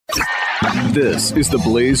This is the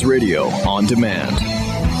Blaze Radio on demand.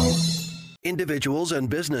 Individuals and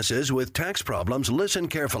businesses with tax problems, listen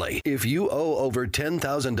carefully. If you owe over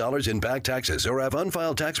 $10,000 in back taxes or have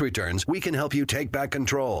unfiled tax returns, we can help you take back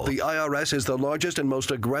control. The IRS is the largest and most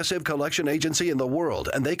aggressive collection agency in the world,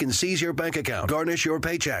 and they can seize your bank account, garnish your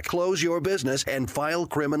paycheck, close your business, and file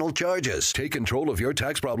criminal charges. Take control of your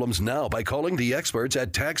tax problems now by calling the experts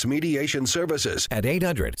at Tax Mediation Services at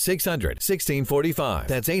 800-600-1645.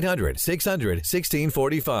 That's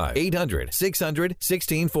 800-600-1645.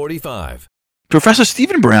 800-600-1645. Professor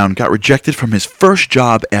Stephen Brown got rejected from his first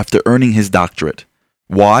job after earning his doctorate.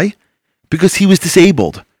 Why? Because he was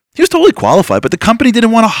disabled. He was totally qualified, but the company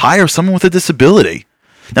didn't want to hire someone with a disability.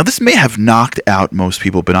 Now, this may have knocked out most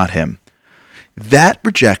people, but not him. That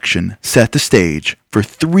rejection set the stage for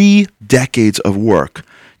 3 decades of work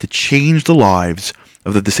to change the lives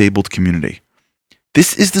of the disabled community.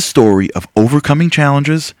 This is the story of overcoming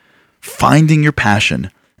challenges, finding your passion,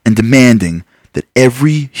 and demanding that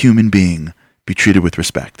every human being be treated with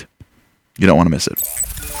respect. You don't want to miss it.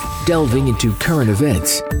 Delving into current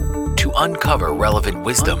events to uncover relevant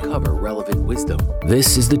wisdom.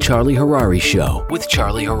 This is the Charlie Harary Show with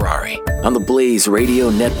Charlie Harary on the Blaze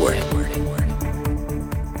Radio Network.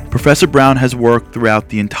 Professor Brown has worked throughout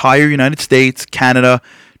the entire United States, Canada,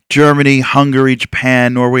 Germany, Hungary,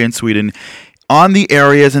 Japan, Norway, and Sweden on the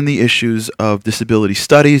areas and the issues of disability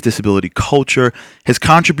studies, disability culture. His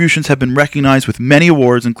contributions have been recognized with many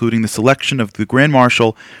awards, including the selection of the Grand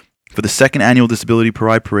Marshal for the 2nd Annual Disability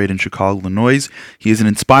Pride Parade in Chicago, Illinois. He is an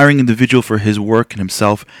inspiring individual for his work and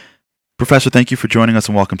himself. Professor, thank you for joining us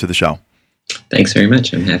and welcome to the show. Thanks very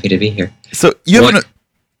much. I'm happy to be here. So you have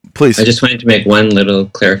please. I just wanted to make one little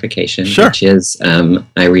clarification, Sure. Which is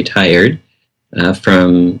I retired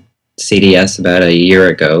from CDS about a year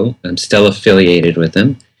ago. I'm still affiliated with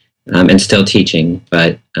them and still teaching,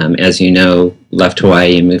 but as you know, left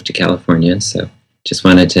Hawaii and moved to California. So just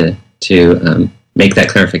wanted to make that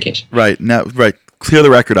clarification. Right. Clear the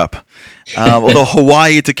record up. Although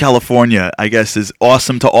Hawaii to California, I guess, is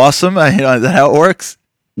awesome to awesome. Is that how it works?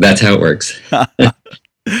 That's how it works.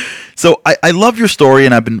 So I love your story,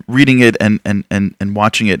 and I've been reading it and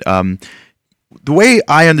watching it. The way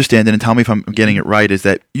I understand it, and tell me if I'm getting it right, is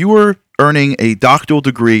that you were earning a doctoral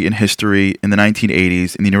degree in history in the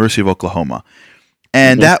 1980s in the University of Oklahoma.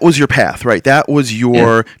 And that was your path, right? That was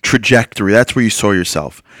your trajectory. That's where you saw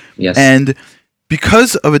yourself. Yes. And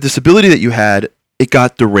because of a disability that you had, it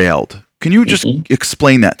got derailed. Can you just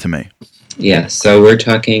explain that to me? Yeah, so we're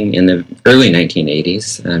talking in the early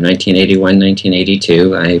 1980s, 1981,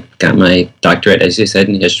 1982. I got my doctorate, as you said,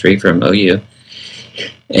 in history from OU.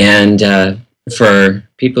 And for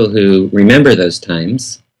people who remember those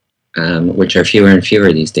times, which are fewer and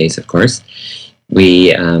fewer these days, of course,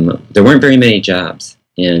 there weren't very many jobs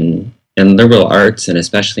in liberal arts, and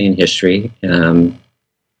especially in history.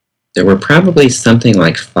 There were probably something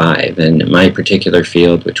like 5 in my particular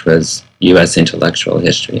field, which was U.S. intellectual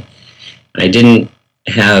history. I didn't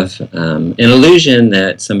have an illusion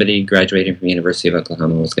that somebody graduating from the University of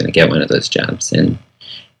Oklahoma was going to get one of those jobs, and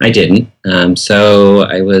I didn't. So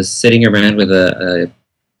I was sitting around with a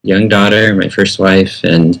young daughter, my first wife,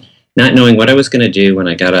 and not knowing what I was going to do when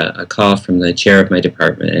I got a call from the chair of my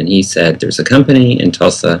department, and he said, there's a company in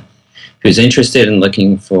Tulsa who's interested in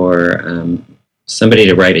looking for somebody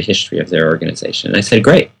to write a history of their organization. And I said,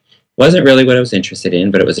 great. Wasn't really what I was interested in,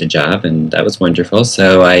 but it was a job, and that was wonderful.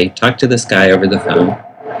 So I talked to this guy over the phone,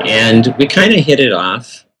 and we kind of hit it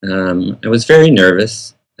off. I was very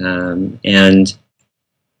nervous, and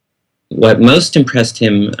what most impressed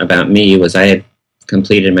him about me was I had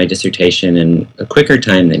completed my dissertation in a quicker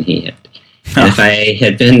time than he had. And if I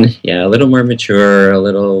had been a little more mature, a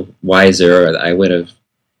little wiser, I would have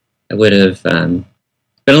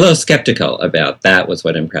been a little skeptical about that, was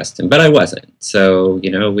what impressed him, but I wasn't. So,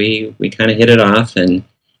 we kind of hit it off, and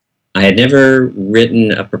I had never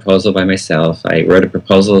written a proposal by myself. I wrote a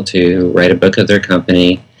proposal to write a book of their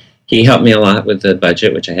company. He helped me a lot with the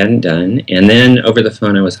budget, which I hadn't done, and then over the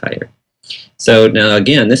phone I was hired. So now,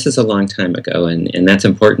 again, this is a long time ago, and that's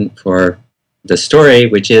important for the story,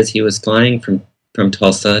 which is he was flying from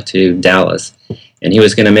Tulsa to Dallas, and he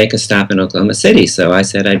was going to make a stop in Oklahoma City. So I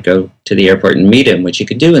said I'd go to the airport and meet him, which you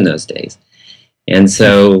could do in those days. And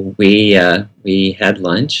so we had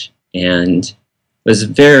lunch, and I was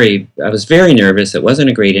very nervous. It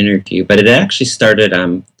wasn't a great interview, but it actually started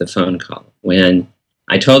on the phone call when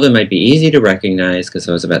I told him I'd be easy to recognize because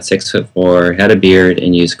I was about 6'4", had a beard,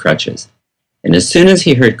 and used crutches. And as soon as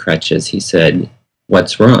he heard crutches, he said,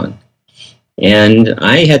 "What's wrong?" And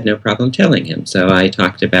I had no problem telling him. So I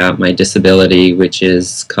talked about my disability, which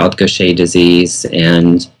is called Gaucher disease,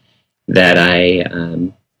 and that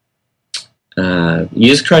I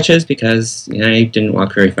used crutches because I didn't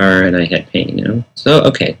walk very far and I had pain. So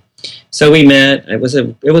okay, so we met. It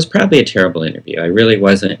was probably a terrible interview. I really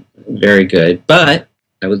wasn't very good, but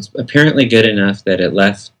I was apparently good enough that it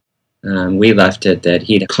left. We left it that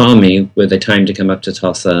he'd call me with a time to come up to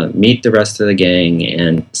Tulsa, meet the rest of the gang,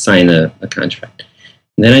 and sign a contract.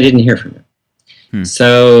 And then I didn't hear from him.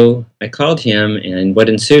 So I called him, and what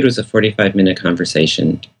ensued was a 45-minute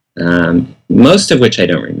conversation, most of which I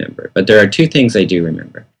don't remember. But there are two things I do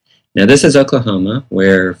remember. Now, this is Oklahoma,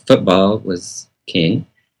 where football was king.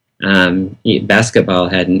 Basketball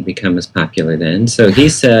hadn't become as popular then. So he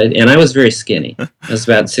said, and I was very skinny. I was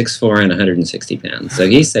about 6'4" and 160 pounds. So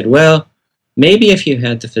he said, well, maybe if you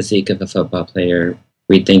had the physique of a football player,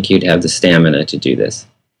 we'd think you'd have the stamina to do this.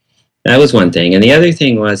 That was one thing. And the other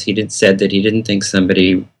thing was said that he didn't think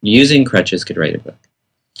somebody using crutches could write a book.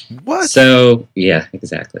 What? So, yeah,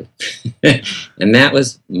 exactly. And that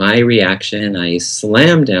was my reaction. I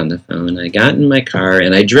slammed down the phone. I got in my car,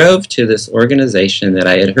 and I drove to this organization that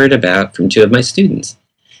I had heard about from two of my students.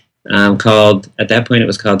 At that point, it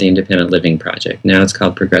was called the Independent Living Project. Now it's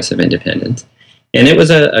called Progressive Independence. And it was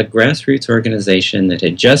a grassroots organization that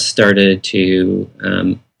had just started to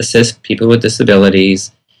assist people with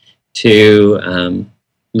disabilities to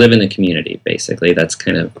live in the community, basically. That's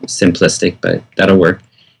kind of simplistic, but that'll work.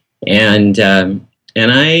 And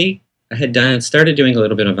I had started doing a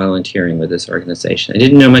little bit of volunteering with this organization. I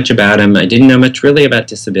didn't know much about them. I didn't know much really about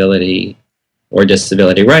disability or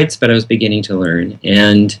disability rights, but I was beginning to learn.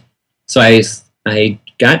 And so I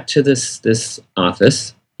got to this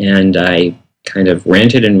office, and I kind of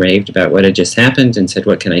ranted and raved about what had just happened and said,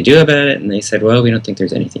 what can I do about it? And they said, well, we don't think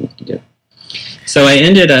there's anything you can do. So I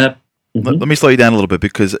ended up... Let me slow you down a little bit,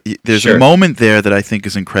 because there's a moment there that I think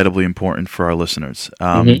is incredibly important for our listeners.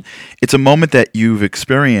 It's a moment that you've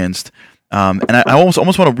experienced, and I almost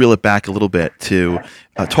want to reel it back a little bit to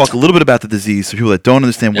talk a little bit about the disease for people that don't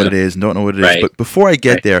understand what it is and don't know what it is. But before I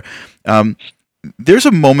get there, there's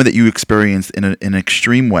a moment that you experienced in an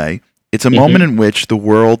extreme way. It's a moment in which the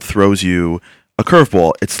world throws you a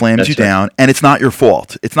curveball. It slams you down, and it's not your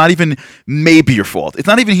fault. It's not even maybe your fault. It's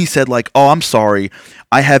not even he said like, oh, I'm sorry,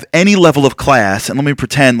 I have any level of class, and let me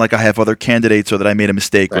pretend like I have other candidates or that I made a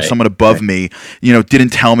mistake or someone above me, didn't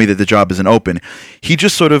tell me that the job isn't open. He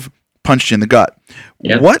just sort of punched you in the gut.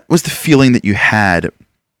 Yep. What was the feeling that you had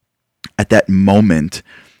at that moment,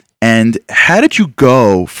 and how did you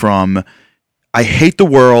go from I hate the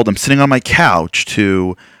world, I'm sitting on my couch,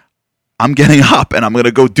 to I'm getting up and I'm going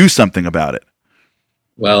to go do something about it?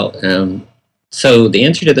 Well, so the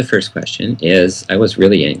answer to the first question is I was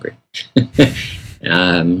really angry.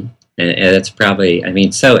 And it's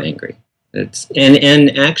probably, so angry.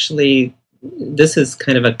 And actually, this is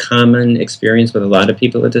kind of a common experience with a lot of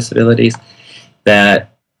people with disabilities,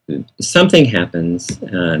 that something happens,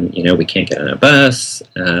 we can't get on a bus,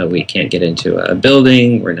 we can't get into a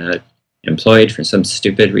building, we're not employed for some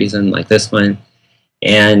stupid reason like this one,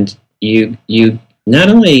 and you not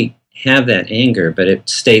only have that anger, but it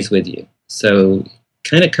stays with you. So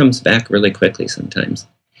kind of comes back really quickly sometimes.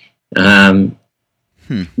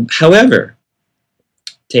 However,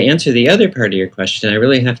 to answer the other part of your question, I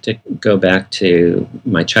really have to go back to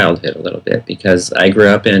my childhood a little bit, because I grew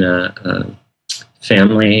up in a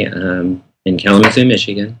family in Kalamazoo,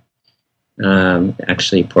 Michigan,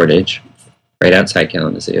 actually Portage, right outside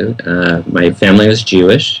Kalamazoo. My family was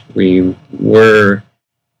Jewish. We were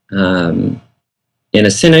in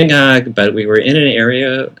a synagogue, but we were in an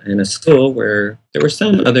area, in a school, where there were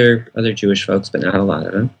some other Jewish folks, but not a lot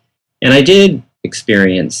of them. And I did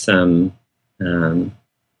experience some,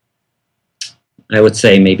 I would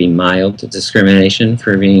say maybe mild discrimination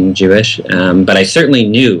for being Jewish, but I certainly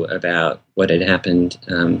knew about what had happened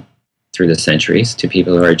through the centuries to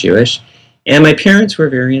people who are Jewish. And my parents were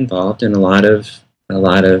very involved in a lot of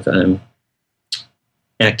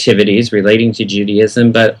activities relating to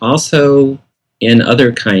Judaism, but also in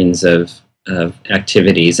other kinds of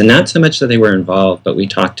activities. And not so much that they were involved, but we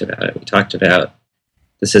talked about it. We talked about,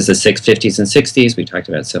 this is the 50s and 60s, we talked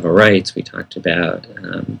about civil rights, we talked about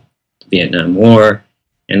the Vietnam War,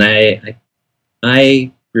 and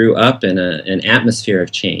I grew up in an atmosphere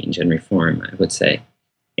of change and reform, I would say.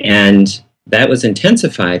 And that was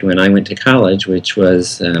intensified when I went to college, which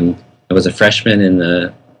was, I was a freshman in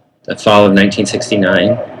the fall of 1969.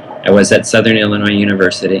 I was at Southern Illinois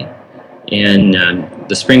University. In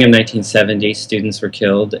the spring of 1970, students were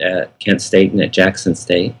killed at Kent State and at Jackson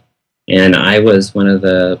State. And I was one of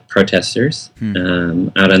the protesters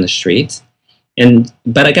out on the streets.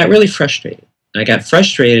 But I got really frustrated. I got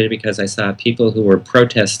frustrated because I saw people who were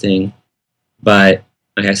protesting, but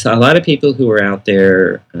I saw a lot of people who were out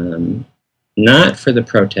there not for the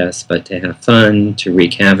protests, but to have fun, to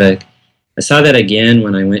wreak havoc. I saw that again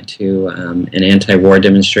when I went to an anti-war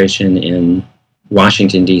demonstration in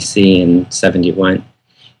Washington, D.C. in '71.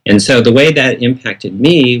 And so the way that impacted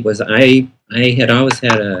me was I had always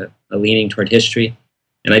had a leaning toward history,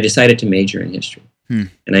 and I decided to major in history.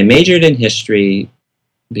 And I majored in history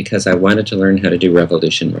because I wanted to learn how to do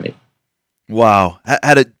revolution right. Wow.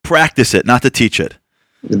 How to practice it, not to teach it.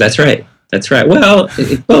 That's right. That's right. Well,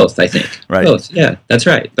 both, I think. Right. Both, yeah, that's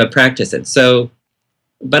right. But practice it. So,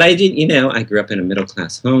 but I did, I grew up in a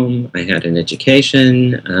middle-class home. I had an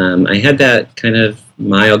education. I had that kind of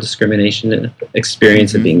mild discrimination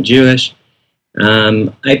experience of being Jewish.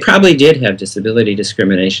 I probably did have disability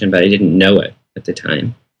discrimination, but I didn't know it at the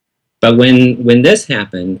time. But when this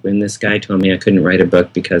happened, when this guy told me I couldn't write a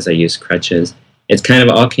book because I used crutches, it kind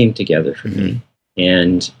of all came together for me,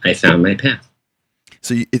 and I found my path.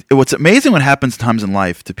 So what's amazing what happens times in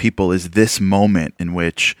life to people is this moment in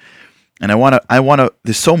which, and I want to,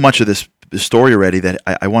 there's so much of this story already that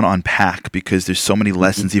I want to unpack because there's so many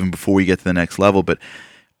lessons even before we get to the next level. But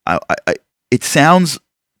it sounds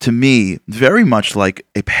to me very much like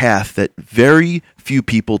a path that very few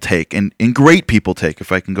people take, and great people take,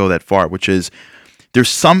 if I can go that far, which is there's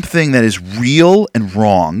something that is real and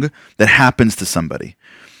wrong that happens to somebody.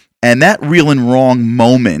 And that real and wrong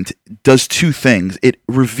moment does two things. It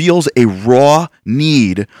reveals a raw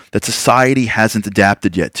need that society hasn't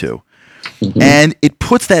adapted yet to. And it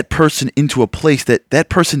puts that person into a place that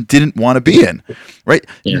person didn't want to be in, right?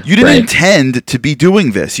 Yeah, you didn't intend to be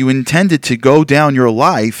doing this. You intended to go down your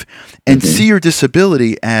life and see your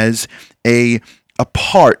disability as a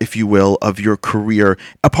part, if you will, of your career,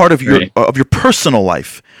 a part of your personal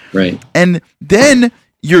life. Right. And then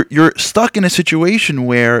you're stuck in a situation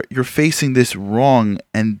where you're facing this wrong,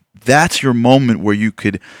 and that's your moment where you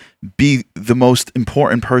could be the most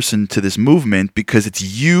important person to this movement because it's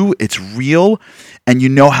you, it's real, and you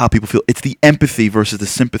know how people feel. It's the empathy versus the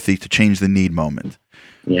sympathy to change the need moment.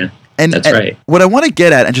 Yeah, and right. What I want to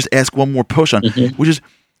get at and just ask one more push on, which is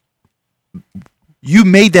you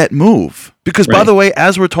made that move. Because, by the way,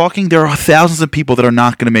 as we're talking, there are thousands of people that are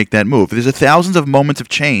not going to make that move. There's thousands of moments of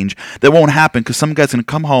change that won't happen because some guy's going to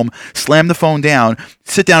come home, slam the phone down,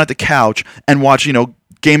 sit down at the couch, and watch,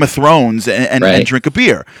 Game of Thrones and drink a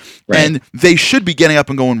beer. Right. And they should be getting up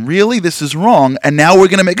and going, really, this is wrong, and now we're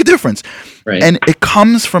going to make a difference. Right. And it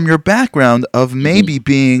comes from your background of maybe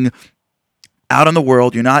being out in the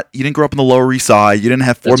world. You didn't grow up on the Lower East Side. You didn't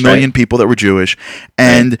have 4 million people that were Jewish.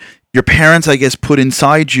 And your parents, I guess, put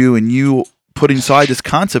inside you, and you put inside this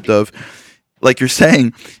concept of, like you're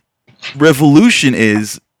saying, revolution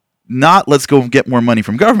is not let's go get more money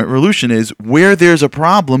from government. Revolution is where there's a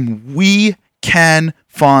problem, we can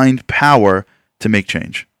find power to make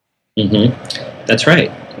change. That's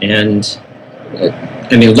right. And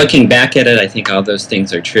looking back at it, I think all those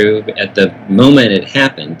things are true. At the moment it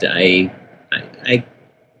happened, I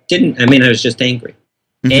didn't, I was just angry.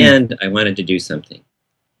 And I wanted to do something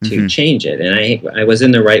to change it. And I was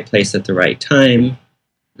in the right place at the right time.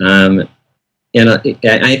 And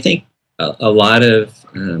I think a lot of,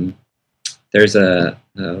 there's a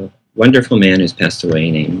wonderful man who's passed away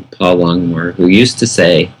named Paul Longmore, who used to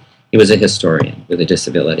say, he was a historian with a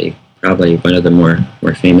disability, probably one of the more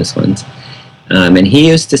famous ones. And he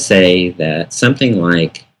used to say that something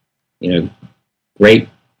like,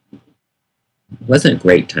 wasn't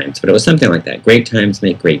great times, but it was something like that. Great times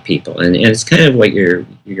make great people. And it's kind of what you're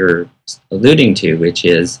alluding to, which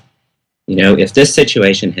is, if this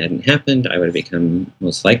situation hadn't happened, I would have become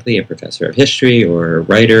most likely a professor of history or a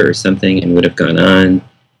writer or something and would have gone on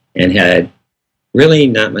and had really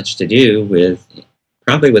not much to do with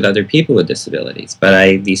other people with disabilities.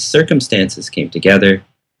 But these circumstances came together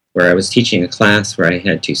where I was teaching a class where I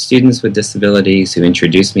had 2 students with disabilities who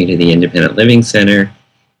introduced me to the Independent Living Center.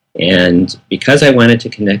 And because I wanted to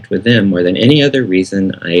connect with them more than any other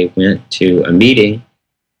reason, I went to a meeting,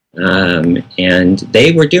 and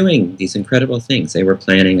they were doing these incredible things. They were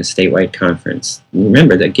planning a statewide conference.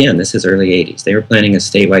 Remember, again, this is early 80s. They were planning a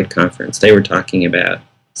statewide conference. They were talking about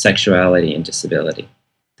sexuality and disability.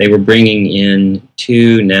 They were bringing in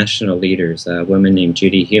 2 national leaders, a woman named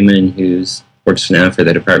Judy Heumann, who works now for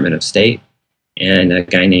the Department of State, and a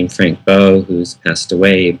guy named Frank Bowe, who's passed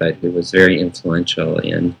away, but who was very influential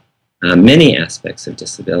in many aspects of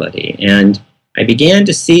disability. And I began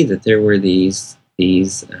to see that there were these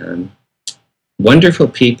wonderful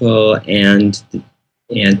people and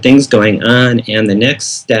things going on. And the next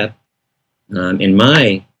step in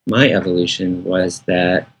my evolution was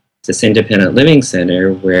that this independent living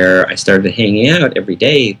center where I started hanging out every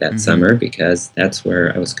day that summer because that's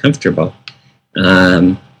where I was comfortable.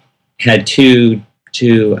 Had two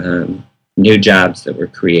new jobs that were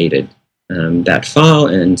created that fall,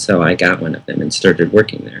 and so I got one of them and started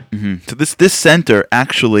working there. So this center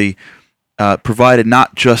actually provided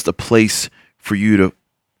not just a place for you to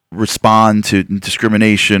respond to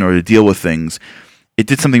discrimination or to deal with things. It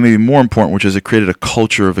did something maybe more important, which is it created a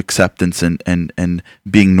culture of acceptance and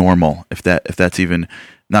being normal. If that's even,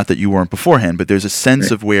 not that you weren't beforehand, but there's a sense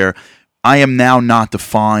of where I am now not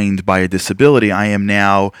defined by a disability. I am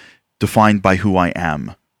now defined by who I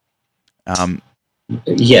am.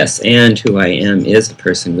 Yes, and who I am is a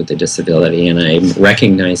person with a disability, and I'm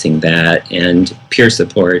recognizing that, and peer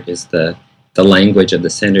support is the language of the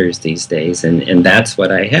centers these days, and that's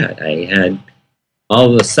what I had.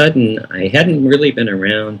 All of a sudden, I hadn't really been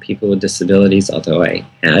around people with disabilities, although I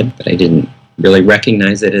had, but I didn't really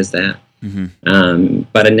recognize it as that.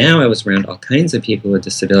 But now I was around all kinds of people with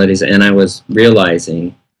disabilities, and I was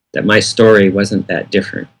realizing that my story wasn't that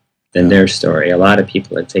different than their story. A lot of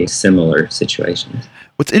people had faced similar situations.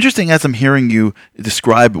 What's interesting as I'm hearing you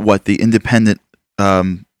describe what the independent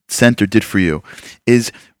center did for you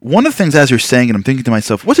is one of the things as you're saying, and I'm thinking to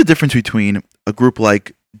myself, what's the difference between a group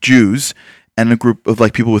like Jews and a group of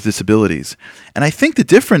like people with disabilities? And I think the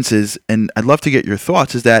difference is, and I'd love to get your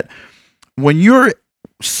thoughts, is that when you're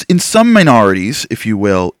in some minorities, if you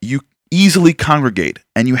will, you easily congregate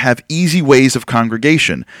and you have easy ways of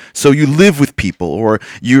congregation. So you live with people, or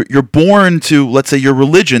you're born to, let's say, your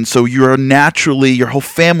religion, so you're naturally, your whole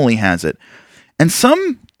family has it. And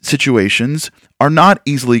some situations are not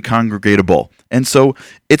easily congregatable. And so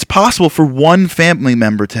it's possible for one family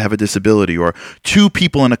member to have a disability or two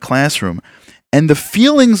people in a classroom. And the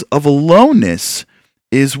feelings of aloneness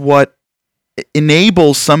is what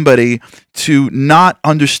enables somebody to not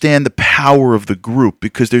understand the power of the group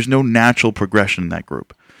because there's no natural progression in that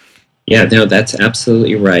group. Yeah, no, that's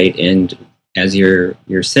absolutely right. And as you're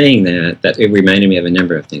saying that it reminded me of a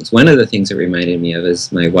number of things. One of the things it reminded me of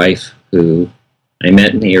is my wife, who I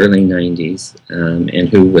met in the early 90s and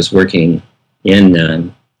who was working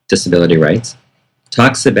in disability rights,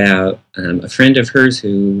 talks about a friend of hers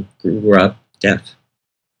who grew up deaf.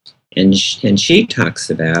 And she talks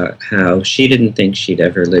about how she didn't think she'd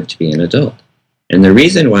ever live to be an adult. And the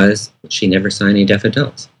reason was she never saw any deaf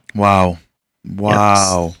adults. Wow.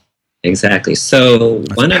 Yes, exactly. So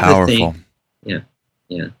that's one powerful. Of the things,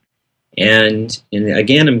 yeah. And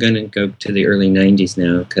again, I'm going to go to the early 90s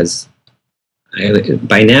now, because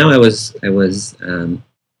by now I was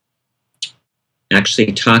actually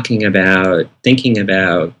thinking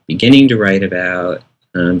about, beginning to write about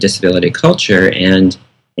disability culture. And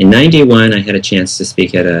in 91, I had a chance to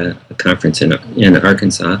speak at a conference in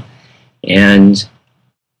Arkansas, and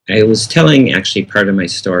I was telling actually part of my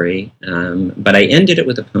story, but I ended it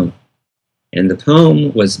with a poem. And the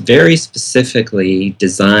poem was very specifically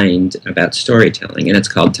designed about storytelling, and it's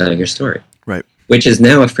called Tell Your Story. Right. Which is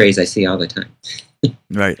now a phrase I see all the time.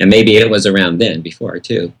 Right. And maybe it was around then, before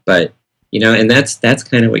too. But, and that's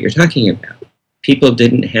kind of what you're talking about. People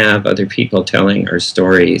didn't have other people telling our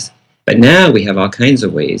stories, but now we have all kinds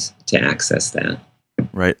of ways to access that.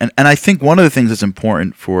 Right. And I think one of the things that's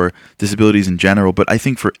important for disabilities in general, but I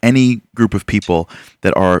think for any group of people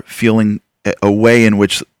that are feeling a way in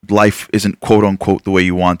which life isn't quote unquote the way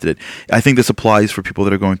you wanted it. I think this applies for people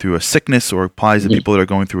that are going through a sickness, or applies to people that are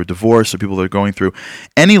going through a divorce, or people that are going through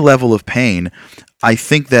any level of pain. I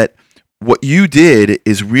think that what you did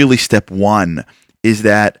is really step one, is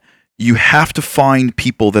that you have to find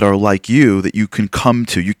people that are like you that you can come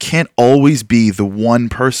to. You can't always be the one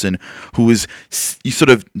person who is sort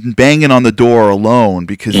of banging on the door alone,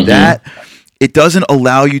 because that it doesn't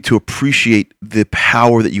allow you to appreciate the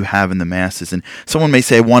power that you have in the masses. And someone may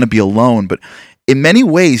say, I want to be alone, but in many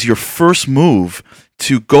ways, your first move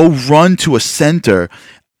to go run to a center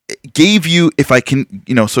gave you, if I can,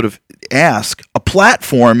 sort of ask, a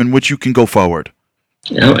platform in which you can go forward.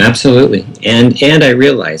 Oh, absolutely. And I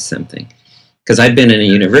realized something, because I'd been in a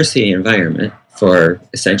university environment for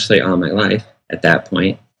essentially all my life at that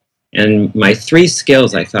point. And my three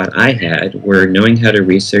skills I thought I had were knowing how to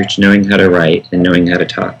research, knowing how to write, and knowing how to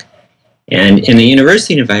talk. And in the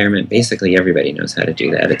university environment, basically everybody knows how to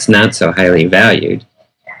do that. It's not so highly valued.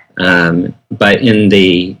 But in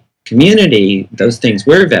the community, those things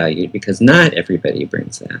were valued because not everybody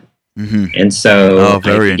brings that. And so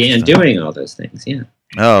very I began interesting. doing all those things. Yeah.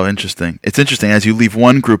 Oh, interesting. It's interesting. As you leave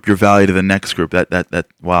one group, your value to the next group.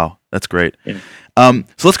 Wow, that's great. Yeah.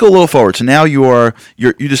 So let's go a little forward. So now you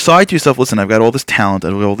decide to yourself, listen, I've got all this talent,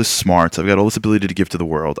 I've got all this smarts, I've got all this ability to give to the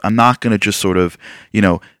world. I'm not going to just sort of,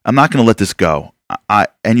 I'm not going to let this go.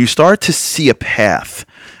 And you start to see a path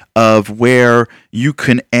of where you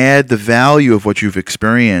can add the value of what you've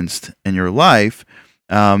experienced in your life.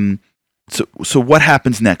 So what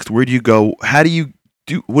happens next? Where do you go?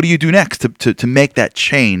 What do you do next to make that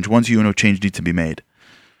change once you know change needs to be made?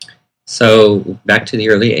 So back to the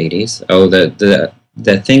early 80s. Oh,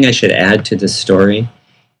 the thing I should add to this story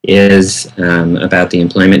is about the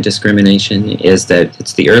employment discrimination is that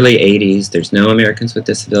it's the early 80s. There's no Americans with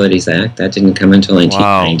Disabilities Act. That didn't come until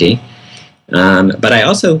 1990. Wow. But I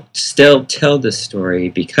also still tell this story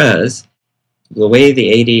because the way the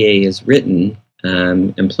ADA is written,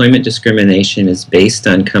 employment discrimination is based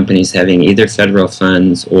on companies having either federal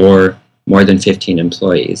funds or more than 15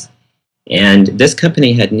 employees. And this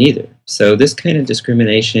company had neither. So this kind of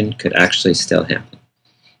discrimination could actually still happen.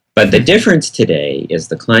 But the difference today is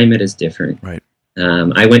the climate is different. Right.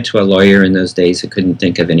 I went to a lawyer in those days who couldn't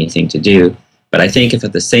think of anything to do. But I think if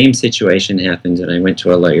the same situation happened and I went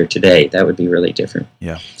to a lawyer today, that would be really different.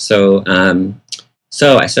 Yeah. So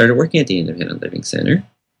I started working at the Independent Living Center,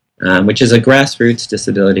 which is a grassroots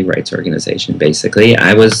disability rights organization, basically.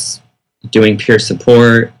 I was doing peer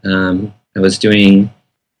support. I was doing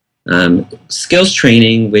skills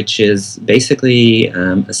training, which is basically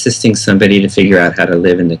assisting somebody to figure out how to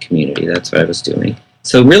live in the community. That's what I was doing.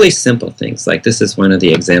 So really simple things, like this is one of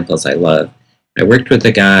the examples I love. I worked with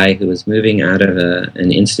a guy who was moving out of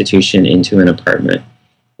an institution into an apartment,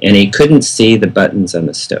 and he couldn't see the buttons on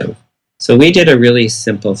the stove. So we did a really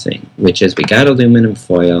simple thing, which is we got aluminum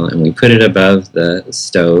foil and we put it above the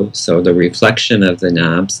stove, so the reflection of the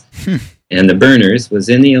knobs and the burners was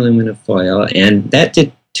in the aluminum foil, and that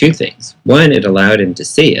did two things. One, it allowed him to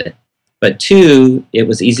see it, but two, it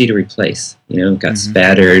was easy to replace. It got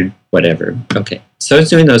spattered, whatever. Okay, so I was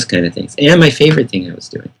doing those kind of things. And my favorite thing I was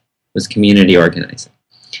doing was community organizing.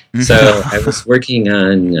 So I was working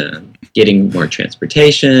on getting more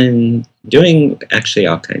transportation, doing actually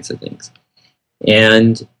all kinds of things.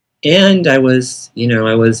 And I was,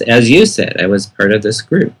 as you said, I was part of this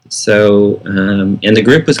group. So, and the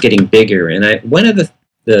group was getting bigger. And one of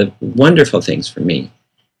the wonderful things for me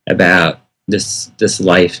about this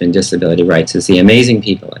life and disability rights is the amazing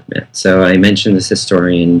people I've met. So I mentioned this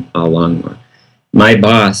historian, Paul Longmore. My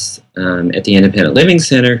boss at the Independent Living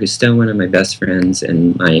Center, who's still one of my best friends,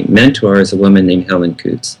 and my mentor is a woman named Helen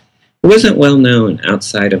Coots, who wasn't well known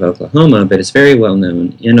outside of Oklahoma, but is very well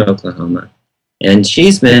known in Oklahoma. And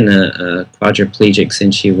she's been a quadriplegic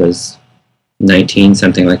since she was 19,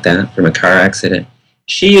 something like that, from a car accident.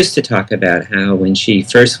 She used to talk about how when she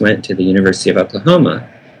first went to the University of Oklahoma,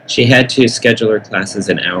 she had to schedule her classes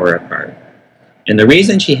an hour apart. And the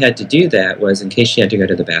reason she had to do that was in case she had to go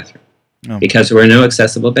to the bathroom. Oh. Because there were no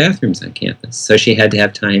accessible bathrooms on campus. So she had to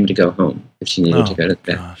have time to go home if she needed to go to the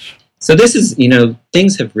bathroom. Gosh. So this is,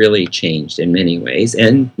 things have really changed in many ways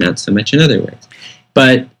and not so much in other ways.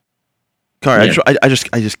 But Kari, yeah. I just,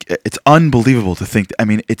 it's unbelievable to think.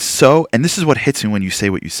 It's so, and this is what hits me when you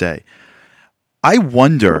say what you say. I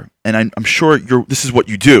wonder, and I'm sure this is what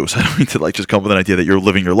you do, so I don't need to just come up with an idea that you're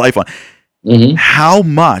living your life on. Mm-hmm. How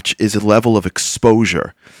much is a level of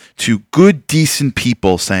exposure to good, decent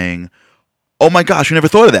people saying, oh my gosh, we never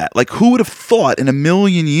thought of that. Like, who would have thought in a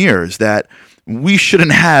million years that we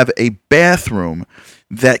shouldn't have a bathroom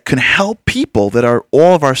that can help people that are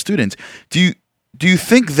all of our students? Do you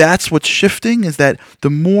think that's what's shifting? Is that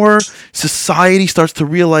the more society starts to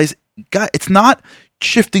realize, God, it's not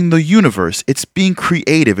shifting the universe, it's being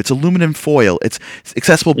creative, it's aluminum foil, it's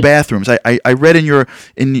accessible bathrooms. I read in your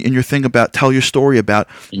thing about tell your story about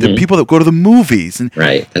the people that go to the movies, and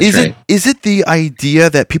right, is it the idea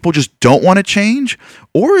that people just don't want to change,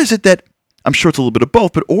 or is it that, I'm sure it's a little bit of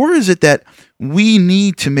both, but or is it that we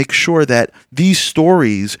need to make sure that these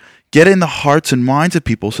stories get in the hearts and minds of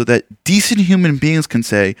people so that decent human beings can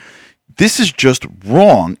say, this is just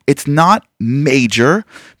wrong. It's not major,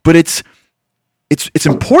 but it's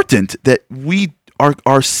important that we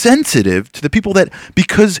are sensitive to the people that,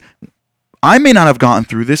 because I may not have gotten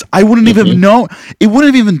through this, I wouldn't even know, it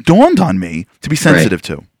wouldn't have even dawned on me to be sensitive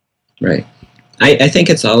to. Right. I think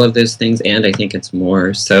it's all of those things, and I think it's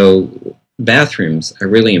more. So bathrooms are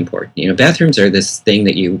really important. Bathrooms are this thing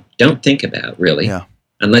that you don't think about, really,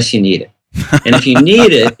 unless you need it. And if you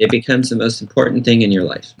need it, it becomes the most important thing in your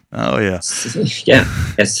life. Oh, yeah. Yeah.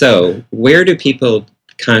 And so where do people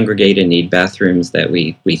congregate and need bathrooms that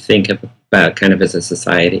we think about kind of as a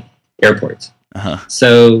society? airports. Uh-huh.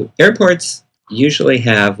 So airports usually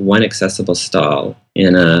have one accessible stall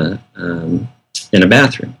in a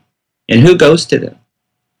bathroom. And who goes to them?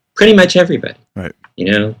 Pretty much everybody. Right.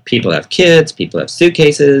 People have kids, people have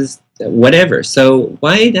suitcases, whatever. So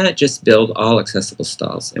why not just build all accessible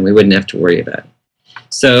stalls and we wouldn't have to worry about it?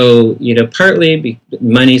 So, partly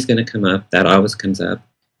money's going to come up. That always comes up.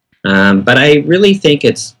 But I really think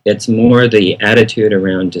it's more the attitude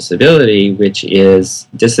around disability, which is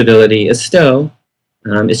disability is still,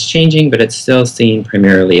 it's changing, but it's still seen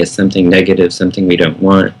primarily as something negative, something we don't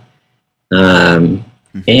want.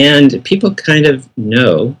 And people kind of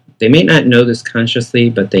know, they may not know this consciously,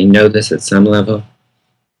 but they know this at some level,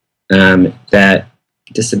 that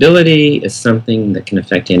disability is something that can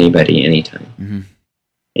affect anybody anytime. Mm-hmm.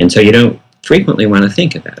 And so you don't frequently want to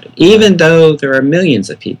think about it, even though there are millions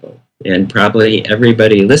of people, and probably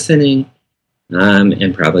everybody listening,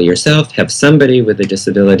 and probably yourself, have somebody with a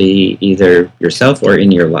disability, either yourself or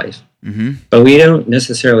in your life. Mm-hmm. But we don't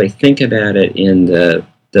necessarily think about it in the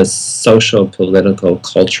social, political,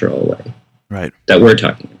 cultural way, right, that we're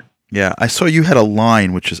talking about. Yeah, I saw you had a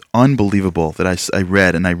line which is unbelievable that I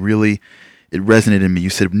read, and it resonated in me. You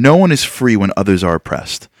said, "No one is free when others are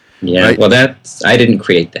oppressed." Yeah, right? Well, I didn't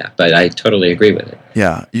create that, but I totally agree with it.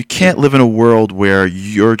 Yeah, you can't live in a world where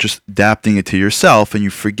you're just adapting it to yourself and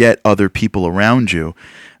you forget other people around you.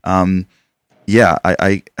 Yeah,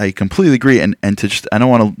 I completely agree. And to just, I don't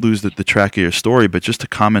want to lose the track of your story, but just to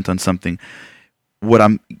comment on something, what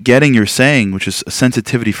I'm getting you're saying, which is a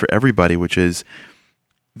sensitivity for everybody, which is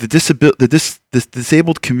the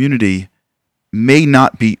disabled community may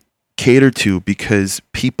not be catered to because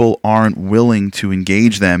people aren't willing to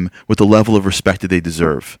engage them with the level of respect that they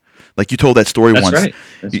deserve. Like you told that story once.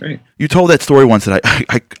 That's right. You told that story once that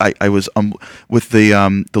I was with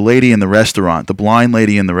the lady in the restaurant, the blind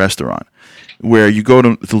lady in the restaurant, where you go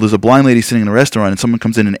to, there's a blind lady sitting in a restaurant and someone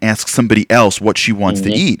comes in and asks somebody else what she wants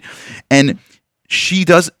to eat, and she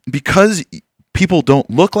does, because people don't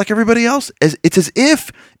look like everybody else. It's as if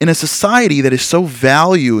in a society that is so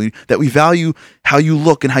that we value how you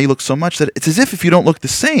look and how you look so much, that it's as if you don't look the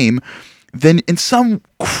same, then in some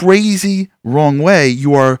crazy wrong way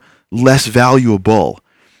you are less valuable.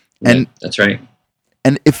 And that's right.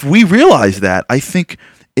 And if we realize that, I think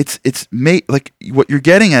it's like what you're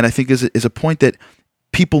getting at, I think is a point that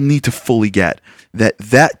people need to fully get,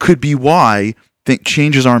 that could be why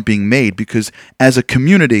changes aren't being made, because as a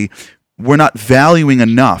community we're not valuing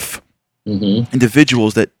enough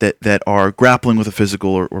individuals that are grappling with a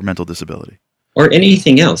physical or mental disability. Or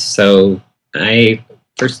anything else. So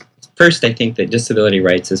first I think that disability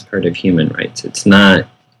rights is part of human rights. It's not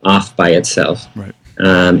off by itself. Right.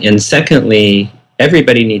 And secondly,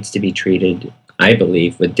 everybody needs to be treated, I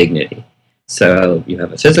believe, with dignity. So you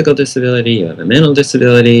have a physical disability, you have a mental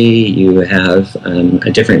disability, you have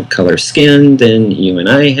a different color skin than you and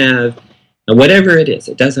I have. Whatever it is,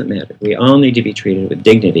 it doesn't matter. We all need to be treated with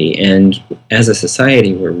dignity, and as a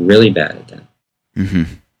society, we're really bad at that.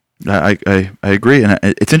 Mm-hmm. I agree, and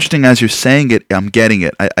it's interesting as you're saying it. I'm getting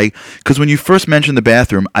it. Because when you first mentioned the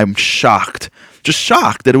bathroom, I'm shocked, just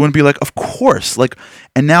shocked that it wouldn't be like, of course, like.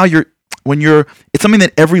 And now it's something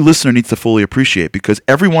that every listener needs to fully appreciate, because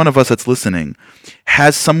every one of us that's listening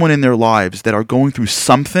has someone in their lives that are going through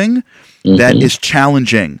something that is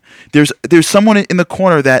challenging. There's someone in the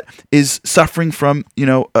corner that is suffering from,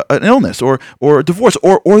 an illness or a divorce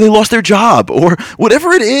or they lost their job or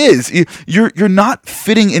whatever it is. You're not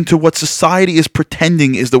fitting into what society is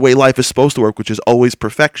pretending is the way life is supposed to work, which is always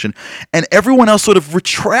perfection. And everyone else sort of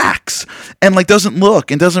retracts and doesn't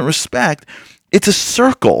look and doesn't respect. It's a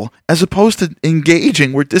circle as opposed to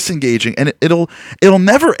engaging. We're disengaging, and it'll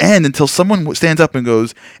never end until someone stands up and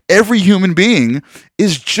goes, every human being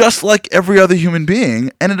is just like every other human being,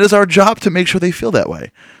 and it is our job to make sure they feel that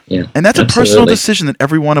way. Yeah, and that's absolutely a personal decision that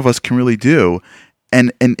every one of us can really do.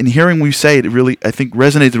 And hearing you say it really, I think,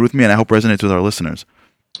 resonated with me, and I hope resonates with our listeners.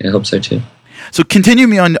 I hope so too. So continue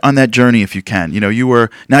me on that journey if you can. Now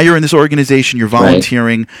you're in this organization, you're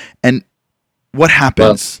volunteering, and what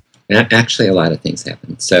happens? Well, actually, a lot of things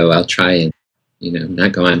happen. So I'll try and,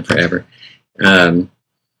 not go on forever.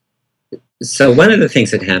 So one of the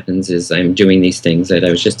things that happens is I'm doing these things that I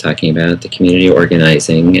was just talking about, the community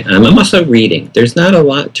organizing. I'm also reading. There's not a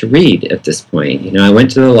lot to read at this point. I went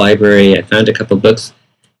to the library. I found a couple books,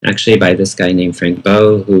 actually, by this guy named Frank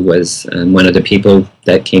Bowe, who was one of the people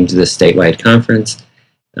that came to the statewide conference.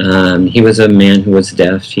 He was a man who was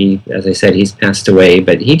deaf. As I said, he's passed away,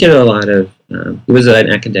 but he did a lot of, he was an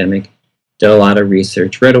academic, did a lot of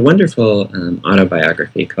research, wrote a wonderful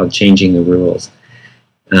autobiography called Changing the Rules.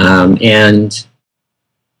 And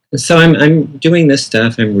so I'm doing this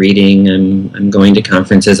stuff. I'm reading. I'm going to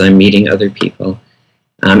conferences. I'm meeting other people,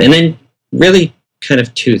 and then really kind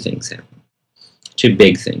of two things happen. Two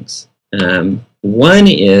big things. One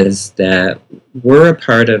is that we're a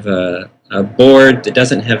part of a board that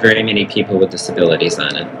doesn't have very many people with disabilities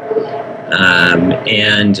on it.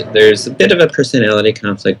 And there's a bit of a personality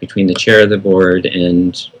conflict between the chair of the board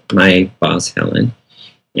and my boss, Helen.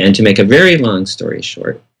 And to make a very long story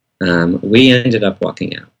short, we ended up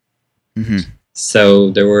walking out. Mm-hmm. So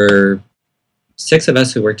there were 6 of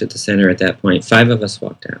us who worked at the center at that point. 5 of us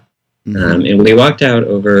walked out. Mm-hmm. And we walked out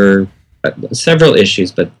over several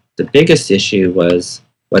issues, but the biggest issue was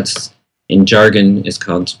what's in jargon is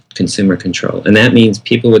called consumer control. And that means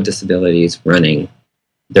people with disabilities running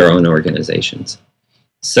their own organizations.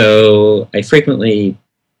 So I frequently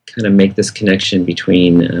kind of make this connection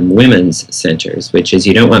between women's centers, which is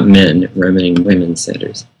you don't want men running women's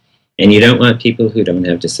centers. And you don't want people who don't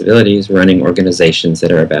have disabilities running organizations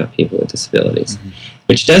that are about people with disabilities. Mm-hmm.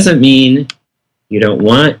 Which doesn't mean you don't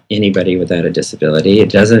want anybody without a disability. It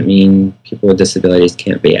doesn't mean people with disabilities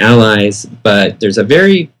can't be allies, but there's a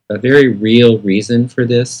very real reason for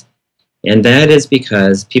this, and that is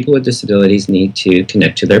because people with disabilities need to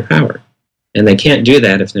connect to their power, and they can't do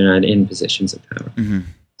that if they're not in positions of power. Mm-hmm.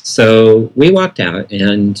 So we walked out,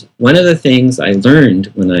 and one of the things I learned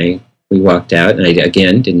when we walked out, and I,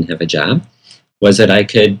 again, didn't have a job, was that I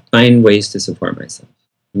could find ways to support myself.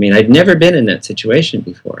 I mean, I'd never been in that situation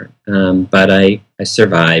before, but I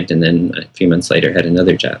survived, and then a few months later had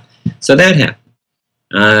another job. So that happened.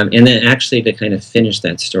 And then actually to kind of finish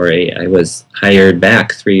that story, I was hired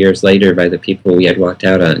back 3 years later by the people we had walked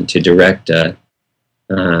out on to direct a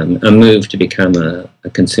move to become a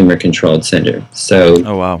consumer-controlled center.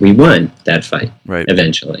 So we won that fight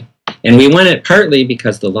eventually. And we won it partly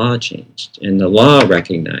because the law changed, and the law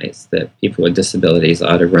recognized that people with disabilities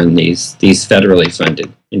ought to run these federally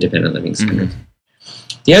funded independent living centers.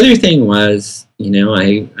 Mm-hmm. The other thing was,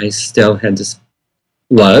 I still had this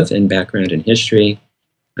love and background in history.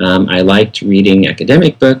 I liked reading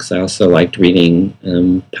academic books. I also liked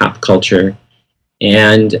reading pop culture.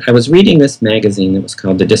 And I was reading this magazine that was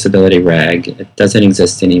called The Disability Rag. It doesn't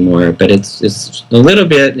exist anymore, but it's a little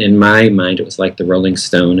bit, in my mind, it was like the Rolling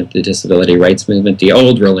Stone of the disability rights movement, the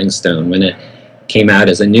old Rolling Stone, when it came out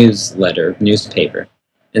as a newspaper.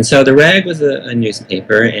 And so the Rag was a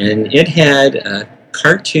newspaper, and it had a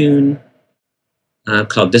cartoon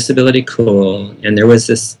called Disability Cool, and there was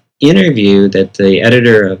this interview that the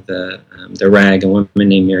editor of the Rag, a woman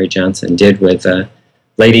named Mary Johnson, did with a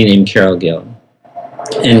lady named Carol Gill.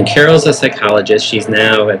 And Carol's a psychologist. She's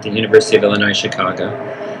now at the University of Illinois,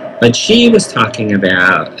 Chicago. But she was talking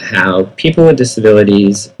about how people with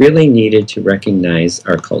disabilities really needed to recognize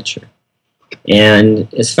our culture.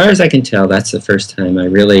 And as far as I can tell, that's the first time I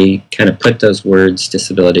really kind of put those words,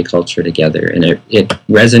 disability culture, together. And it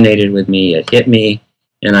resonated with me. It hit me.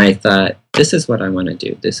 And I thought, this is what I want to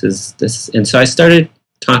do. This. And so I started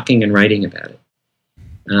talking and writing about it.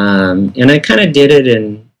 And I kind of did it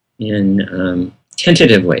in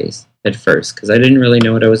tentative ways at first, because I didn't really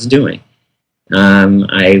know what I was doing.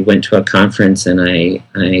 I went to a conference, and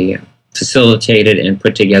I facilitated and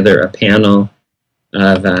put together a panel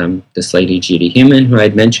of this lady, Judy Heumann, who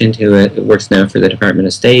I'd mentioned, who works now for the Department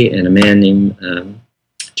of State, and a man named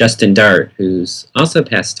Justin Dart, who's also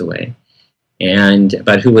passed away,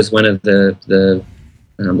 but who was one of the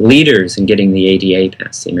leaders in getting the ADA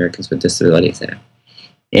passed, the Americans with Disabilities Act.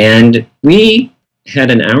 And we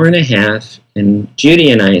had an hour and a half, and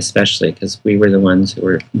Judy and I especially, because we were the ones who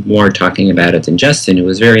were more talking about it than Justin, who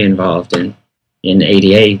was very involved in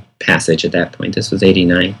ADA passage at that point. This was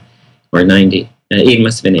 89 or 90. It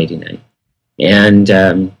must have been 89.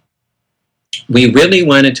 And we really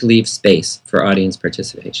wanted to leave space for audience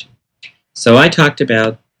participation. So I talked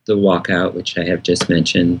about the walkout, which I have just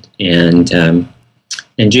mentioned, and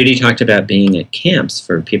Judy talked about being at camps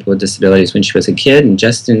for people with disabilities when she was a kid, and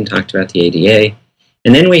Justin talked about the ADA.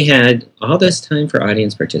 And then we had all this time for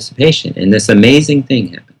audience participation, and this amazing thing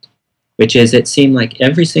happened, which is it seemed like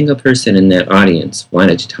every single person in that audience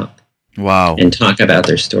wanted to talk. Wow. And talk about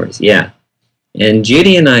their stories. Yeah. And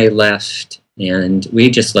Judy and I left, and we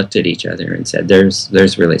just looked at each other and said,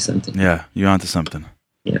 there's really something. Yeah, you're onto something.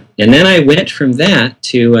 Yeah. And then I went from that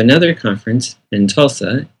to another conference in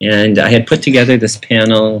Tulsa, and I had put together this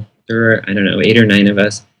panel. There were, 8 or 9 of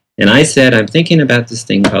us. And I said, I'm thinking about this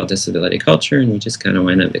thing called disability culture, and we just kind of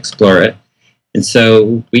went to explore it. And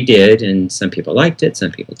so we did, and some people liked it,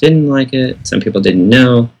 some people didn't like it, some people didn't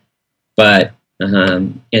know. But,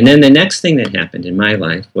 and then the next thing that happened in my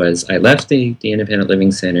life was I left the Independent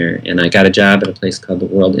Living Center, and I got a job at a place called the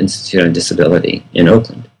World Institute on Disability in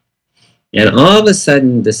Oakland. And all of a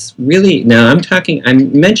sudden, this really, now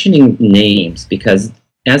I'm mentioning names because,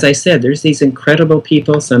 as I said, there's these incredible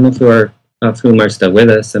people, some of whom are still with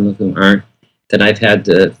us, some of whom aren't, that I've had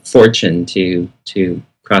the fortune to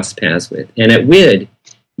cross paths with. And at WID,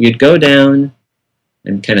 you'd go down,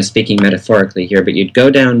 I'm kind of speaking metaphorically here, but you'd go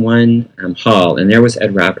down one hall, and there was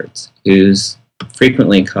Ed Roberts, who's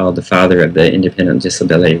frequently called the father of the independent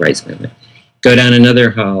disability rights movement. Go down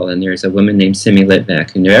another hall, and there's a woman named Simi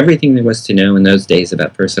Litvak, who knew everything there was to know in those days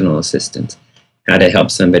about personal assistance, how to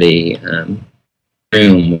help somebody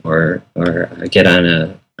room or get on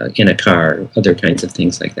in a car, other kinds of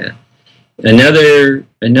things like that.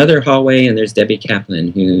 Another hallway, and there's Debbie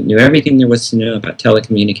Kaplan, who knew everything there was to know about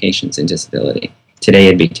telecommunications and disability. Today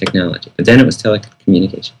it'd be technology, but then it was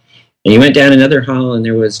telecommunication. And you went down another hall, and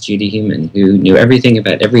there was Judy Heumann, who knew everything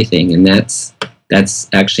about everything, and that's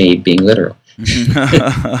actually being literal.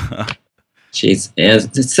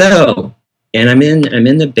 And I'm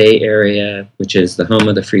in the Bay Area, which is the home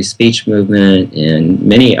of the free speech movement and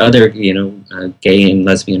many other, gay and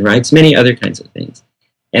lesbian rights, many other kinds of things.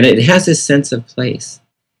 And it has this sense of place.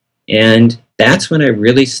 And that's when I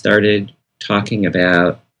really started talking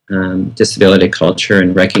about disability culture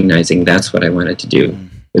and recognizing that's what I wanted to do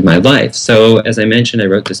with my life. So as I mentioned, I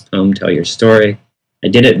wrote this poem, Tell Your Story. I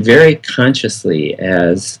did it very consciously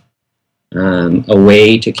as a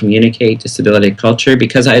way to communicate disability culture,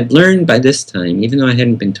 because I had learned by this time, even though I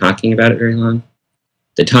hadn't been talking about it very long,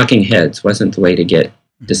 the talking heads wasn't the way to get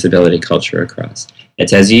disability culture across.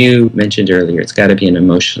 It's, as you mentioned earlier, it's got to be an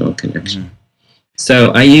emotional connection. Mm-hmm.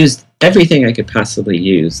 So I used everything I could possibly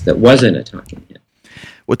use that wasn't a talking head.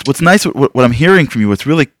 What's nice, what I'm hearing from you, what's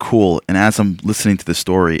really cool, and as I'm listening to the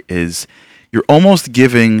story, is you're almost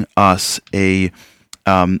giving us a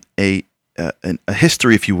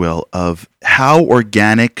history, if you will, of how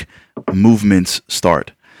organic movements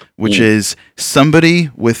start, which is somebody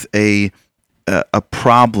with a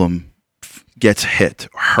problem gets hit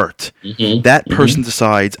or hurt. Mm-hmm. That person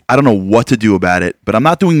decides, I don't know what to do about it, but I'm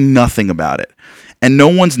not doing nothing about it. And no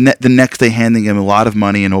one's the next day handing him a lot of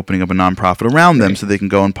money and opening up a nonprofit around them so they can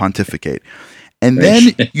go and pontificate. And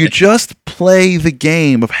then you just play the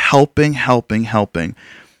game of helping.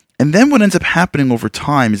 And then what ends up happening over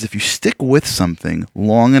time is if you stick with something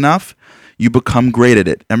long enough, you become great at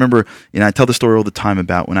it. I remember, I tell the story all the time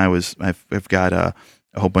about when I've got a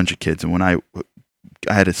whole bunch of kids, and when I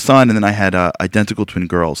had a son, and then I had identical twin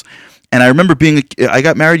girls. And I remember I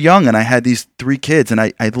got married young, and I had these 3 kids, and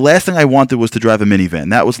the last thing I wanted was to drive a minivan.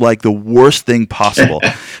 That was like the worst thing possible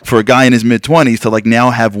for a guy in his mid-20s to now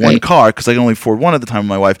have one car, because I could only afford one at the time with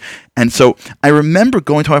my wife. And so I remember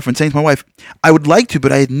going to my wife and saying to my wife, I would like to,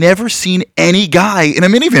 but I had never seen any guy in a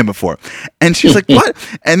minivan before. And she's like, what?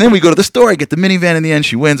 And then we go to the store, I get the minivan in the end,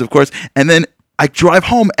 she wins, of course, and then I drive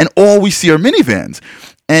home, and all we see are minivans.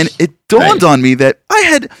 And it dawned on me that I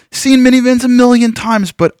had seen minivans a million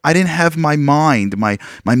times, but I didn't have my mind, my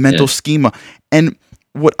mental schema. And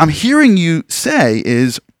what I'm hearing you say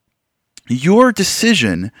is your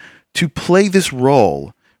decision to play this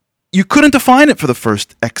role, you couldn't define it for the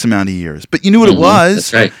first X amount of years, but you knew what it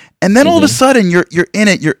was. That's right. And then all of a sudden you're in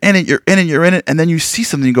it, and then you see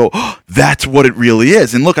something and go, oh, that's what it really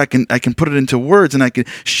is. And look, I can put it into words and I can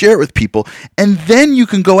share it with people. And then you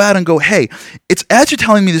can go out and go, hey, it's as you're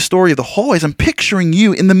telling me the story of the hallways, I'm picturing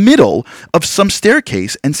you in the middle of some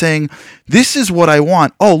staircase and saying, this is what I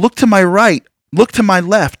want. Oh, look to my right, look to my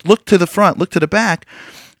left, look to the front, look to the back.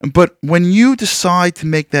 But when you decide to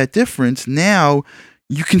make that difference, now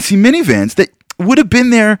you can see minivans that would have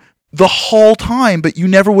been there the whole time, but you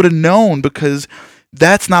never would have known because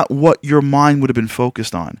that's not what your mind would have been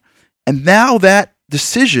focused on. And now that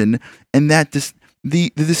decision and that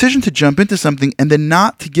the decision to jump into something and then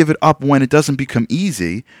not to give it up when it doesn't become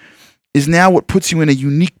easy is now what puts you in a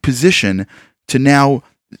unique position to now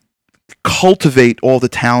cultivate all the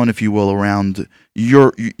talent, if you will, around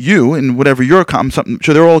you and whatever you're something.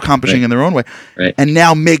 Sure, they're all accomplishing in their own way, and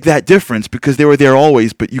now make that difference because they were there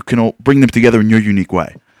always, but you can all bring them together in your unique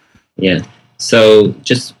way. Yeah. So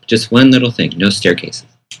just one little thing: no staircases.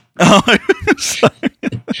 Oh,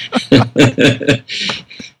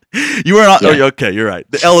 you were not. Yeah. Okay, you're right.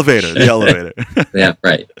 The elevator. Yeah,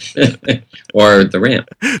 right. Or the ramp.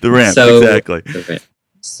 The ramp. Exactly. The ramp.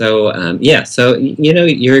 So so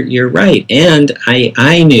you're right, and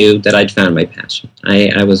I knew that I'd found my passion.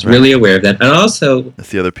 I was really aware of that, and also that's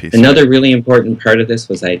the other piece. Another really important part of this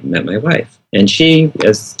was I met my wife, and she,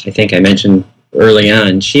 as I think I mentioned early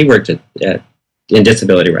on, she worked in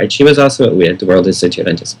disability rights. She was also at WID, the World Institute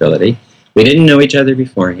on Disability. We didn't know each other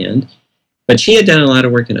beforehand, but she had done a lot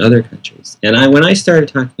of work in other countries. And when I started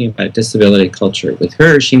talking about disability culture with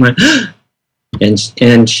her, she went,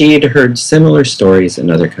 and she had heard similar stories in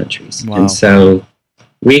other countries. Wow. And so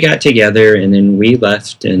we got together, and then we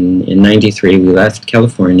left in 93. We left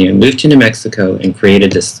California, moved to New Mexico, and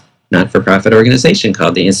created this not-for-profit organization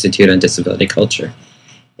called the Institute on Disability Culture,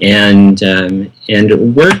 and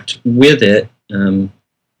worked with it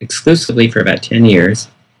exclusively for about 10 years.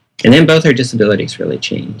 And then both our disabilities really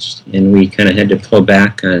changed, and we kind of had to pull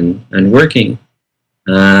back on working.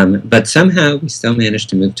 But somehow we still managed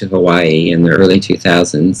to move to Hawaii in the early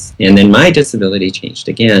 2000s. And then my disability changed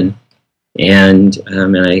again. And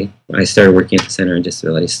I started working at the Center on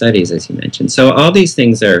Disability Studies, as you mentioned. So all these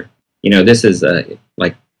things are, this is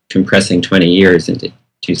like compressing 20 years into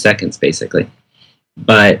 2 seconds, basically.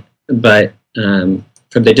 But from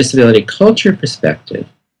the disability culture perspective,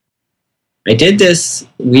 I did this.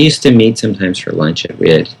 We used to meet sometimes for lunch at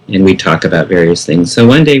RID, and we'd talk about various things. So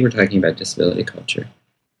one day we're talking about disability culture,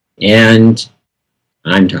 and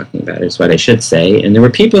I'm talking about it, is what I should say. And there were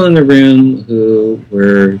people in the room who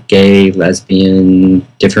were gay, lesbian,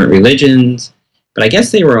 different religions, but I guess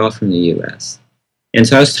they were all from the U.S. And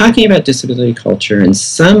so I was talking about disability culture, and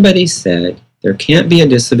somebody said, there can't be a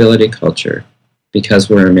disability culture because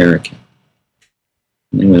we're American.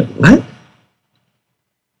 And I went, what?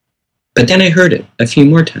 But then I heard it a few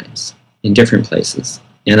more times in different places.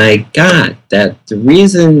 And I got that the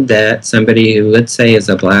reason that somebody who, let's say, is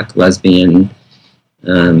a black lesbian,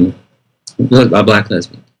 didn't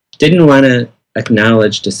want to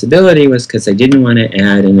acknowledge disability was because they didn't want to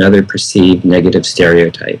add another perceived negative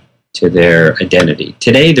stereotype to their identity.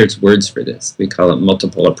 Today, there's words for this. We call it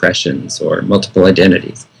multiple oppressions or multiple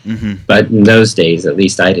identities. Mm-hmm. But in those days, at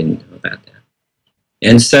least I didn't know about that.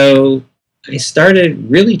 And so I started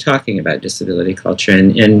really talking about disability culture.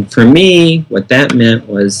 And for me, what that meant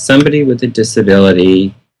was somebody with a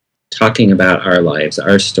disability talking about our lives,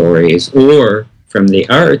 our stories, or from the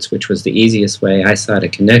arts, which was the easiest way I saw to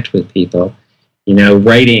connect with people,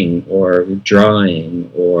 writing or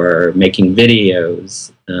drawing or making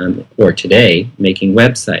videos, or today, making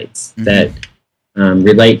websites mm-hmm. that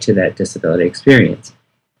relate to that disability experience.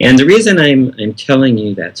 And the reason I'm telling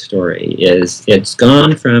you that story is it's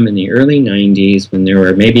gone from in the early 90s when there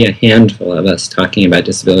were maybe a handful of us talking about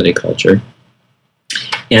disability culture,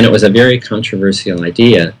 and it was a very controversial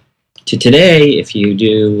idea, to today, if you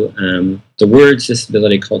do the words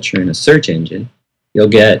disability culture in a search engine, you'll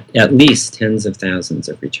get at least tens of thousands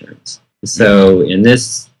of returns. So in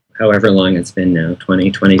this, however long it's been now, 20,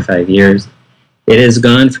 25 years, it has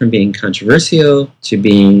gone from being controversial to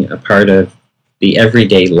being a part of the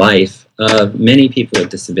everyday life of many people with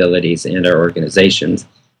disabilities and our organizations,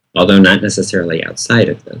 although not necessarily outside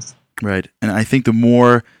of this. Right. And I think the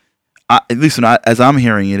more, at least as I'm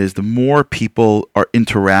hearing it, is the more people are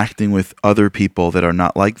interacting with other people that are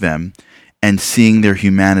not like them and seeing their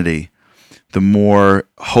humanity, the more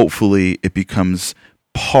hopefully it becomes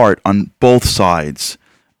part on both sides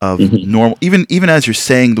of mm-hmm. normal. Even as you're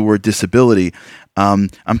saying the word disability, I'm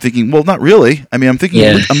thinking, well, not really. I mean, I'm thinking,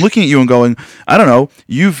 yeah. I'm looking at you and going, I don't know.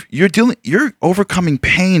 You're overcoming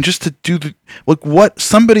pain just to do what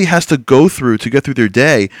somebody has to go through to get through their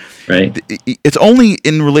day. Right. It's only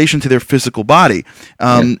in relation to their physical body.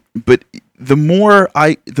 But the more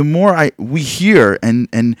we hear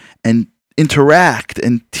and interact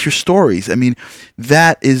and hear stories, I mean,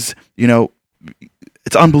 that is,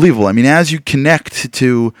 it's unbelievable. I mean, as you connect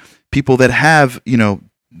to people that have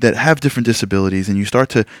different disabilities and you start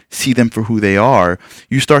to see them for who they are,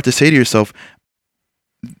 you start to say to yourself,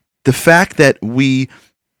 the fact that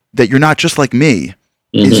you're not just like me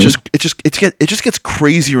mm-hmm. is it just gets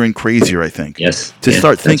crazier and crazier, I think. Yes. To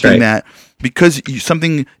start thinking that because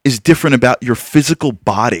something is different about your physical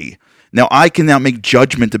body. Now I can now make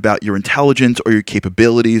judgment about your intelligence or your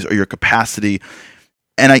capabilities or your capacity.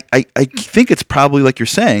 And I think it's probably like you're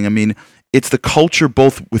saying, I mean, it's the culture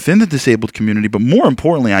both within the disabled community, but more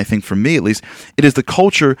importantly, I think for me at least, it is the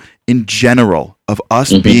culture in general of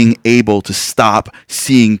us mm-hmm. being able to stop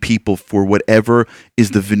seeing people for whatever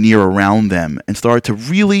is the veneer around them and start to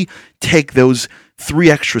really take those 3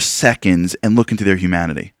 extra seconds and look into their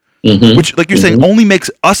humanity, mm-hmm. which, like you're mm-hmm. saying, only makes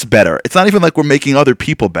us better. It's not even like we're making other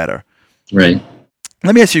people better. Right.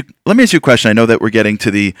 Let me ask you a question. I know that we're getting to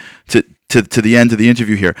the end of the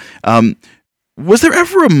interview here. Was there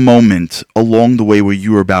ever a moment along the way where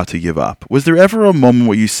you were about to give up? Was there ever a moment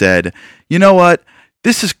where you said, you know what,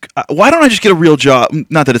 why don't I just get a real job?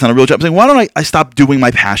 Not that it's not a real job. I'm saying, why don't I stop doing my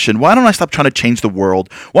passion? Why don't I stop trying to change the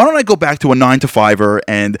world? Why don't I go back to a 9-to-5er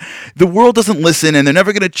and the world doesn't listen and they're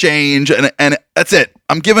never going to change and that's it.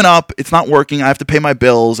 I'm giving up. It's not working. I have to pay my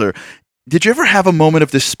bills. Or did you ever have a moment of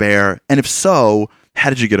despair? And if so, how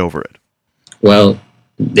did you get over it? Well,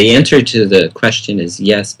 the answer to the question is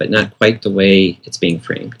yes, but not quite the way it's being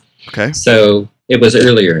framed. Okay. So it was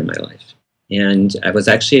earlier in my life. And I was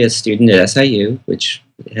actually a student at SIU, which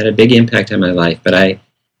had a big impact on my life. But I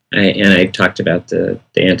talked about the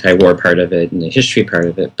anti-war part of it and the history part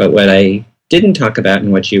of it. But what I didn't talk about,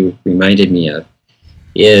 and what you reminded me of,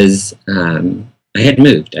 is I had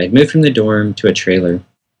moved. I had moved from the dorm to a trailer.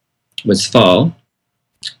 It was fall.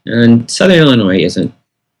 And Southern Illinois isn't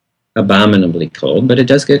abominably cold, but it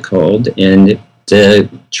does get cold. And the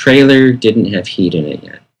trailer didn't have heat in it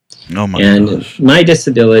yet. Oh my and gosh. My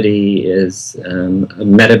disability is a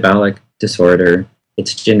metabolic disorder.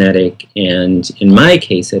 It's genetic, and in my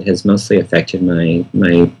case, it has mostly affected my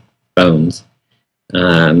bones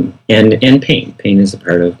and pain. Pain is a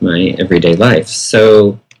part of my everyday life.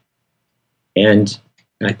 So, and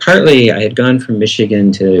I had gone from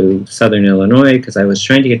Michigan to Southern Illinois because I was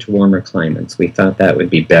trying to get to warmer climates. We thought that would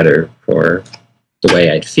be better for the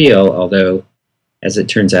way I'd feel, although, as it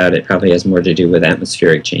turns out, it probably has more to do with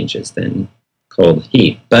atmospheric changes than cold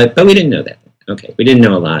heat. But we didn't know that. Okay, we didn't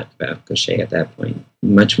know a lot about Gaucher at that point.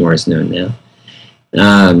 Much more is known now.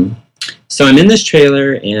 So I'm in this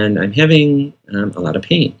trailer, and I'm having a lot of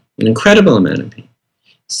pain, an incredible amount of pain.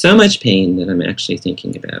 So much pain that I'm actually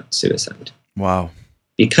thinking about suicide. Wow.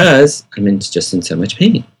 Because I'm just in so much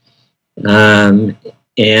pain.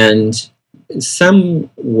 And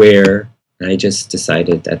somewhere I just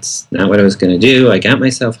decided that's not what I was going to do. I got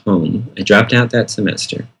myself home. I dropped out that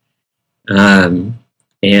semester.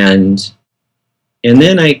 And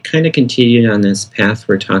then I kind of continued on this path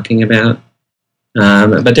we're talking about.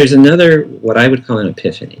 But there's another, what I would call an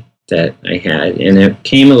epiphany that I had. And it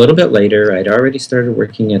came a little bit later. I'd already started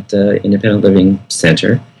working at the Independent Living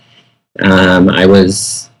Center. I'd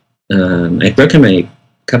broken a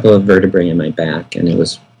couple of vertebrae in my back, and it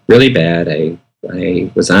was really bad. I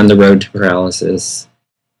was on the road to paralysis.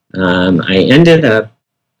 I ended up,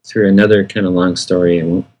 through another kind of long story, I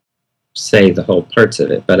won't say the whole parts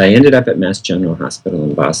of it, but I ended up at Mass General Hospital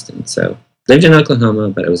in Boston. So lived in Oklahoma,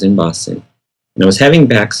 but I was in Boston, and I was having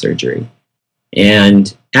back surgery.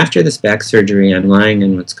 And after this back surgery, I'm lying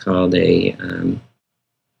in what's called a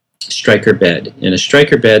striker bed. In a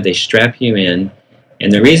striker bed, they strap you in,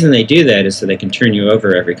 and the reason they do that is so they can turn you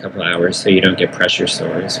over every couple hours so you don't get pressure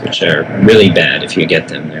sores, which are really bad if you get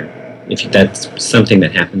them there. That's something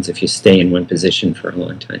that happens if you stay in one position for a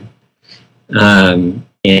long time.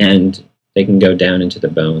 And they can go down into the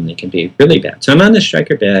bone. They can be really bad. So I'm on the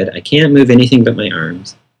striker bed. I can't move anything but my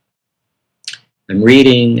arms. I'm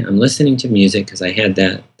reading. I'm listening to music because I had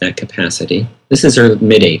that capacity. This is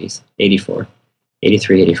mid-80s, 84.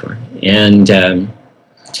 83, 84. And,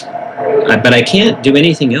 but I can't do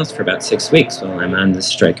anything else for about 6 weeks while I'm on this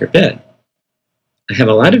striker bed. I have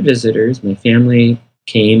a lot of visitors. My family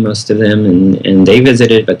came, most of them, and they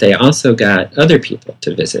visited, but they also got other people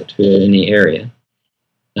to visit who were in the area.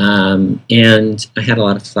 And I had a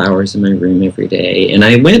lot of flowers in my room every day. And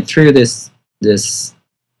I went through this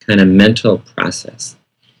kind of mental process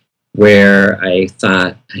where I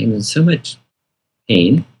thought, I'm in so much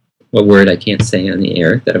pain, a word I can't say on the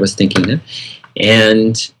air that I was thinking of.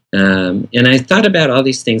 And I thought about all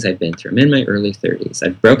these things I'd been through. I'm in my early 30s.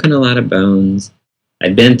 I'd broken a lot of bones.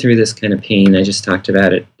 I'd been through this kind of pain I just talked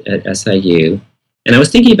about at SIU. And I was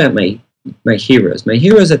thinking about my heroes. My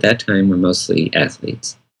heroes at that time were mostly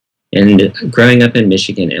athletes. And growing up in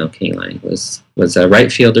Michigan, Al Kaline was a right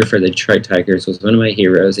fielder for the Detroit Tigers, was one of my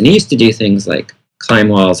heroes. And he used to do things like climb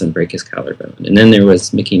walls and break his collarbone. And then there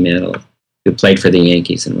was Mickey Mantle, who played for the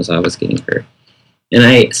Yankees and was always getting hurt. And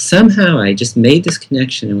I just made this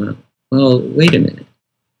connection and went, well, wait a minute.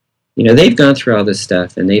 You know, they've gone through all this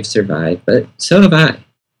stuff and they've survived, but so have I.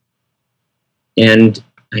 And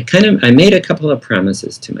I made a couple of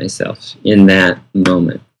promises to myself in that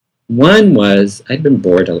moment. One was I'd been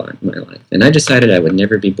bored a lot in my life, and I decided I would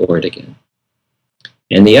never be bored again.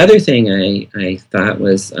 And the other thing I thought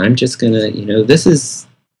was, I'm just going to, this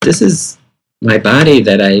is my body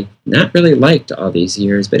that I've not really liked all these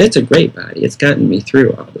years, but it's a great body. It's gotten me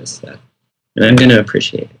through all this stuff, and I'm going to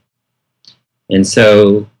appreciate it. And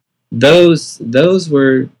so those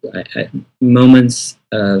were moments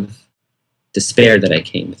of despair that I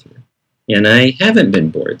came through. And I haven't been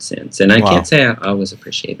bored since. And I can't say I always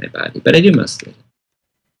appreciate my body, but I do most of it.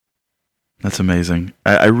 That's amazing.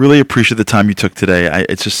 I really appreciate the time you took today.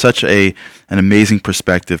 It's just such an amazing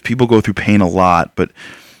perspective. People go through pain a lot, but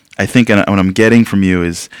I think what I'm getting from you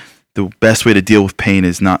is the best way to deal with pain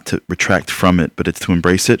is not to retract from it, but it's to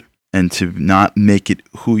embrace it and to not make it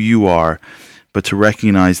who you are, but to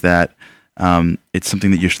recognize that it's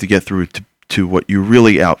something that you have to get through to what you're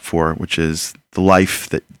really out for, which is the life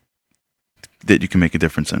that that you can make a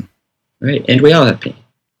difference in. Right. And we all have pain.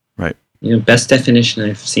 Right. Best definition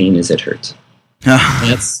I've seen is it hurts.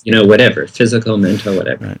 That's, whatever, physical, mental,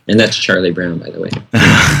 whatever. Right. And that's Charlie Brown, by the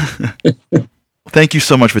way. Thank you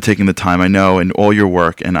so much for taking the time, I know, and all your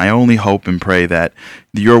work. And I only hope and pray that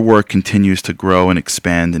your work continues to grow and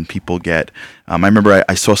expand and people get... I remember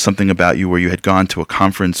I saw something about you where you had gone to a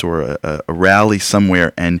conference or a rally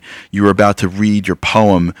somewhere and you were about to read your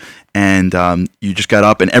poem and you just got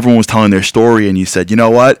up and everyone was telling their story and you said, you know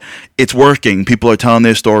what? It's working. People are telling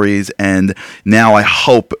their stories and now I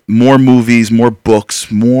hope more movies, more books,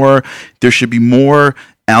 there should be more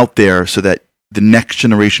out there so that the next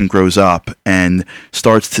generation grows up and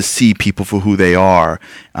starts to see people for who they are,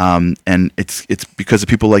 and it's because of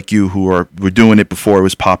people like you who were doing it before it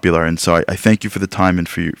was popular. And so I thank you for the time and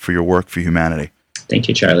for your work for humanity. Thank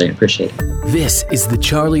you, Charlie. I appreciate it. This is the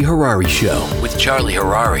Charlie Harary Show with Charlie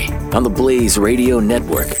Harary on the Blaze Radio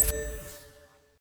Network.